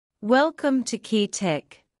Welcome to Key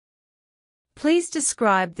Tech. Please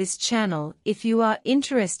describe this channel if you are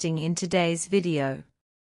interested in today's video.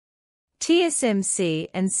 TSMC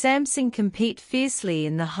and Samsung compete fiercely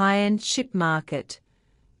in the high-end chip market,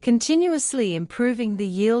 continuously improving the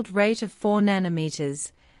yield rate of 4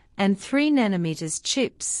 nanometers and 3 nanometers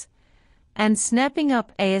chips, and snapping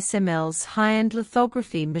up ASML's high-end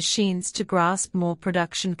lithography machines to grasp more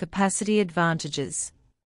production capacity advantages.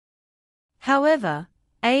 However,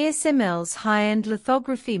 ASML's high-end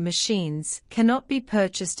lithography machines cannot be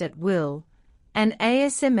purchased at will, and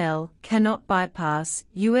ASML cannot bypass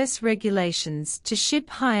US regulations to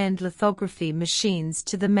ship high-end lithography machines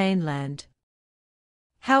to the mainland.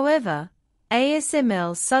 However,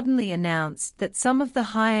 ASML suddenly announced that some of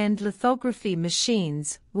the high-end lithography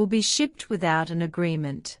machines will be shipped without an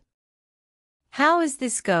agreement. How is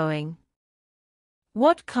this going?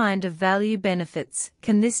 What kind of value benefits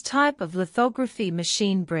can this type of lithography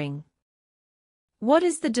machine bring? What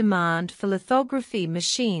is the demand for lithography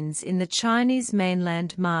machines in the Chinese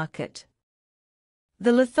mainland market?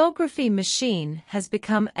 The lithography machine has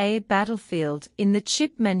become a battlefield in the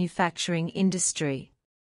chip manufacturing industry.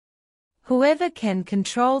 Whoever can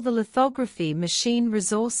control the lithography machine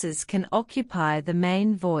resources can occupy the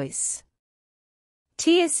main voice.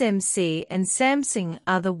 TSMC and Samsung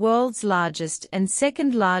are the world's largest and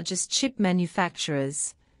second largest chip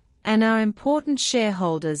manufacturers, and are important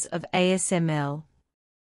shareholders of ASML.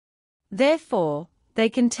 Therefore, they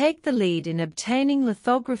can take the lead in obtaining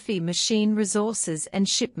lithography machine resources and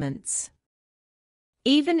shipments.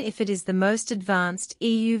 Even if it is the most advanced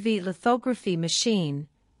EUV lithography machine,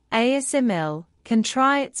 ASML can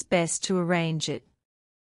try its best to arrange it.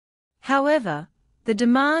 However, the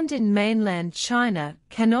demand in mainland China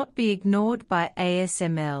cannot be ignored by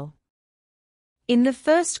ASML. In the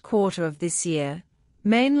first quarter of this year,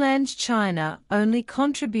 mainland China only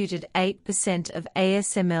contributed 8% of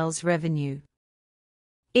ASML's revenue.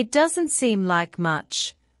 It doesn't seem like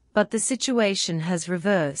much, but the situation has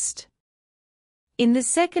reversed. In the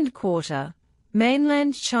second quarter,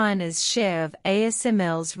 mainland China's share of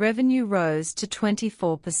ASML's revenue rose to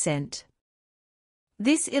 24%.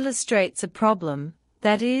 This illustrates a problem,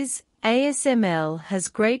 that is, ASML has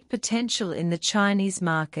great potential in the Chinese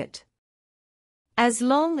market. As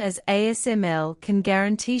long as ASML can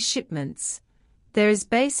guarantee shipments, there is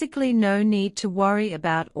basically no need to worry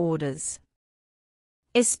about orders.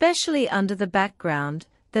 Especially under the background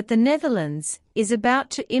that the Netherlands is about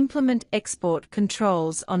to implement export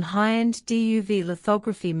controls on high-end DUV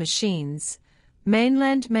lithography machines,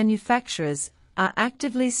 mainland manufacturers are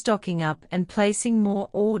actively stocking up and placing more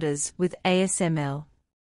orders with ASML.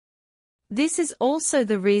 This is also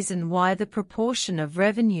the reason why the proportion of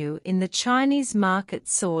revenue in the Chinese market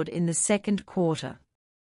soared in the second quarter.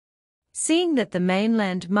 Seeing that the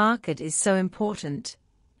mainland market is so important,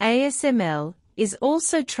 ASML is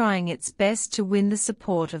also trying its best to win the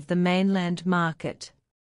support of the mainland market.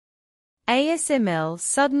 ASML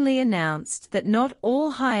suddenly announced that not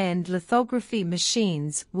all high-end lithography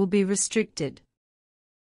machines will be restricted.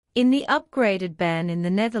 In the upgraded ban in the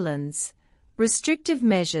Netherlands, restrictive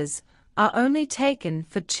measures are only taken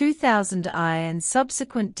for 2000i and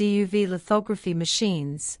subsequent DUV lithography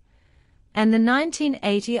machines, and the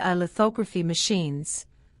 1980i lithography machines,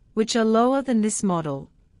 which are lower than this model,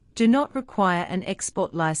 do not require an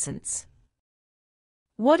export license.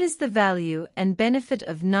 What is the value and benefit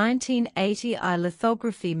of 1980i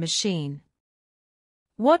lithography machine?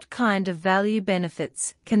 What kind of value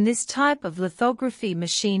benefits can this type of lithography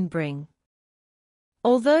machine bring?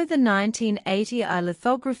 Although the 1980i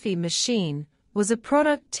lithography machine was a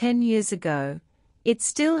product 10 years ago, it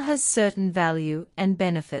still has certain value and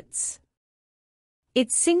benefits.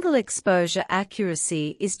 Its single exposure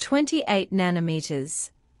accuracy is 28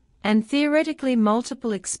 nanometers, and theoretically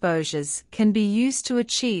multiple exposures can be used to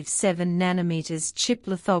achieve 7 nanometers chip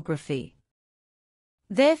lithography.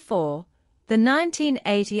 Therefore, the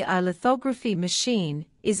 1980i lithography machine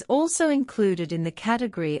is also included in the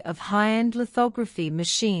category of high-end lithography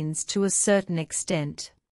machines to a certain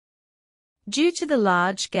extent. Due to the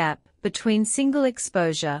large gap between single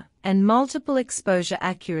exposure and multiple exposure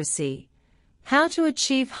accuracy, how to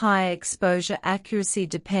achieve high exposure accuracy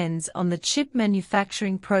depends on the chip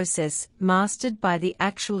manufacturing process mastered by the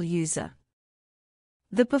actual user.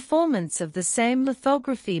 The performance of the same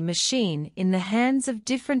lithography machine in the hands of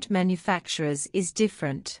different manufacturers is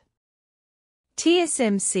different.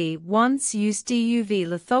 TSMC once used DUV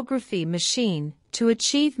lithography machine to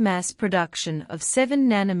achieve mass production of 7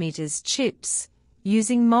 nanometers chips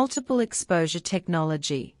using multiple exposure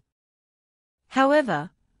technology.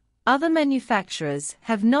 However, Other manufacturers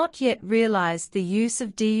have not yet realized the use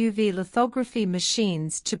of DUV lithography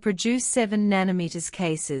machines to produce 7 nanometers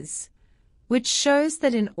cases, which shows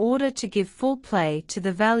that in order to give full play to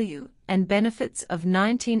the value and benefits of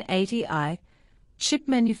 1980i, chip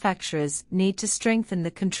manufacturers need to strengthen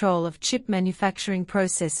the control of chip manufacturing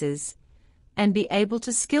processes and be able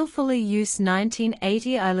to skillfully use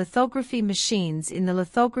 1980i lithography machines in the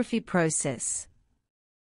lithography process.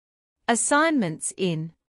 Assignments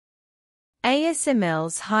in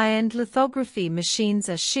ASML's high-end lithography machines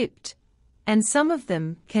are shipped, and some of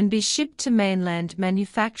them can be shipped to mainland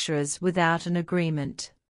manufacturers without an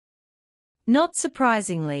agreement. Not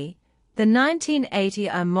surprisingly, the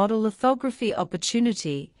 1980i model lithography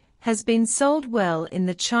opportunity has been sold well in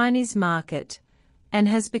the Chinese market and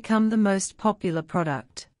has become the most popular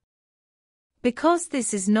product. Because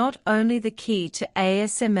this is not only the key to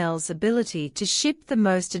ASML's ability to ship the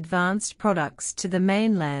most advanced products to the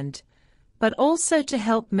mainland, but also to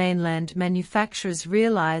help mainland manufacturers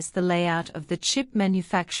realize the layout of the chip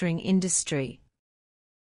manufacturing industry.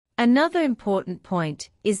 Another important point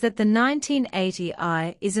is that the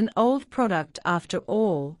 1980i is an old product after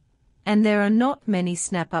all, and there are not many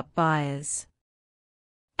snap-up buyers.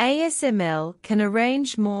 ASML can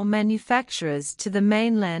arrange more manufacturers to the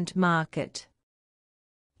mainland market.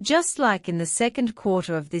 Just like in the second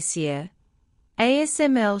quarter of this year,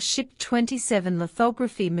 ASML shipped 27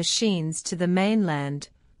 lithography machines to the mainland,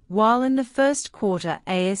 while in the first quarter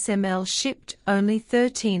ASML shipped only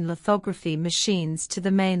 13 lithography machines to the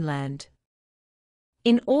mainland.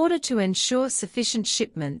 In order to ensure sufficient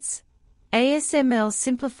shipments, ASML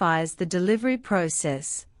simplifies the delivery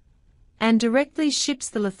process and directly ships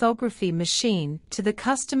the lithography machine to the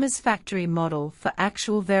customer's factory model for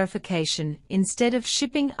actual verification instead of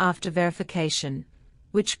shipping after verification,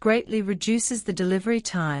 which greatly reduces the delivery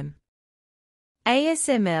time.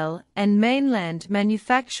 ASML and mainland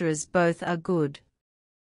manufacturers both are good.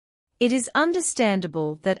 It is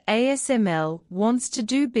understandable that ASML wants to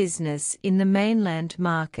do business in the mainland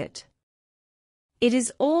market. It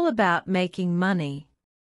is all about making money.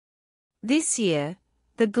 This year,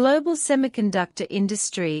 the global semiconductor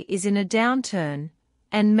industry is in a downturn,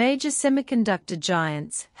 and major semiconductor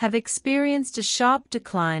giants have experienced a sharp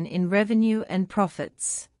decline in revenue and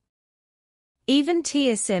profits. Even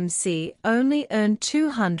TSMC only earned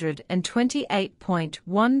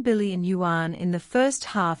 228.1 billion yuan in the first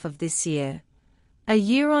half of this year, a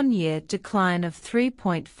year-on-year decline of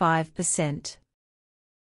 3.5%.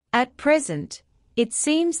 At present, it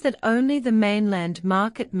seems that only the mainland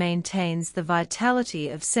market maintains the vitality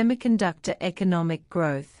of semiconductor economic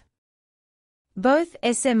growth. Both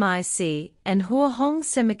SMIC and Huahong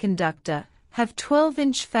Semiconductor have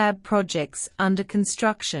 12-inch fab projects under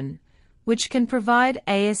construction, which can provide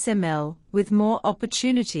ASML with more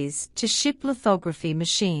opportunities to ship lithography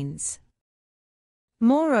machines.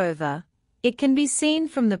 Moreover, it can be seen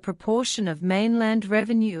from the proportion of mainland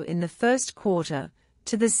revenue in the first quarter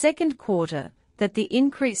to the second quarter that the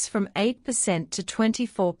increase from 8% to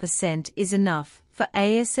 24% is enough for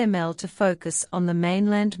ASML to focus on the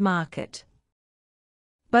mainland market.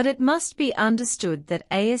 But it must be understood that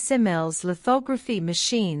ASML's lithography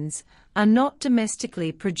machines are not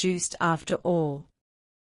domestically produced after all.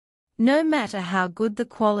 No matter how good the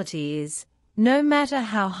quality is, no matter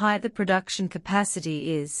how high the production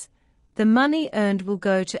capacity is, the money earned will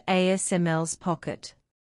go to ASML's pocket.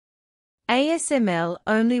 ASML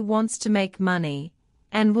only wants to make money,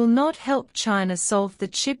 and will not help China solve the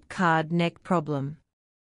chip card neck problem.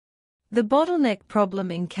 The bottleneck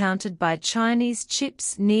problem encountered by Chinese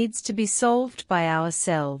chips needs to be solved by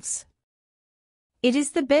ourselves. It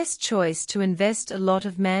is the best choice to invest a lot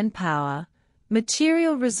of manpower,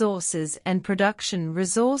 material resources and production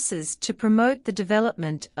resources to promote the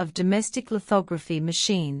development of domestic lithography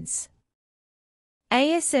machines.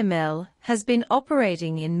 ASML has been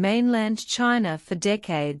operating in mainland China for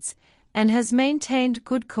decades and has maintained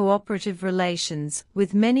good cooperative relations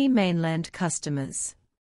with many mainland customers.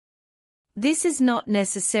 This is not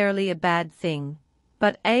necessarily a bad thing,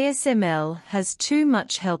 but ASML has too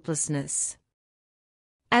much helplessness.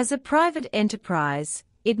 As a private enterprise,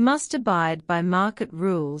 it must abide by market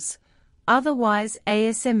rules, otherwise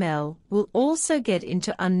ASML will also get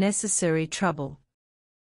into unnecessary trouble.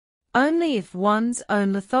 Only if one's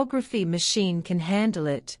own lithography machine can handle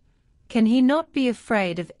it, can he not be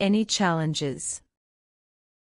afraid of any challenges.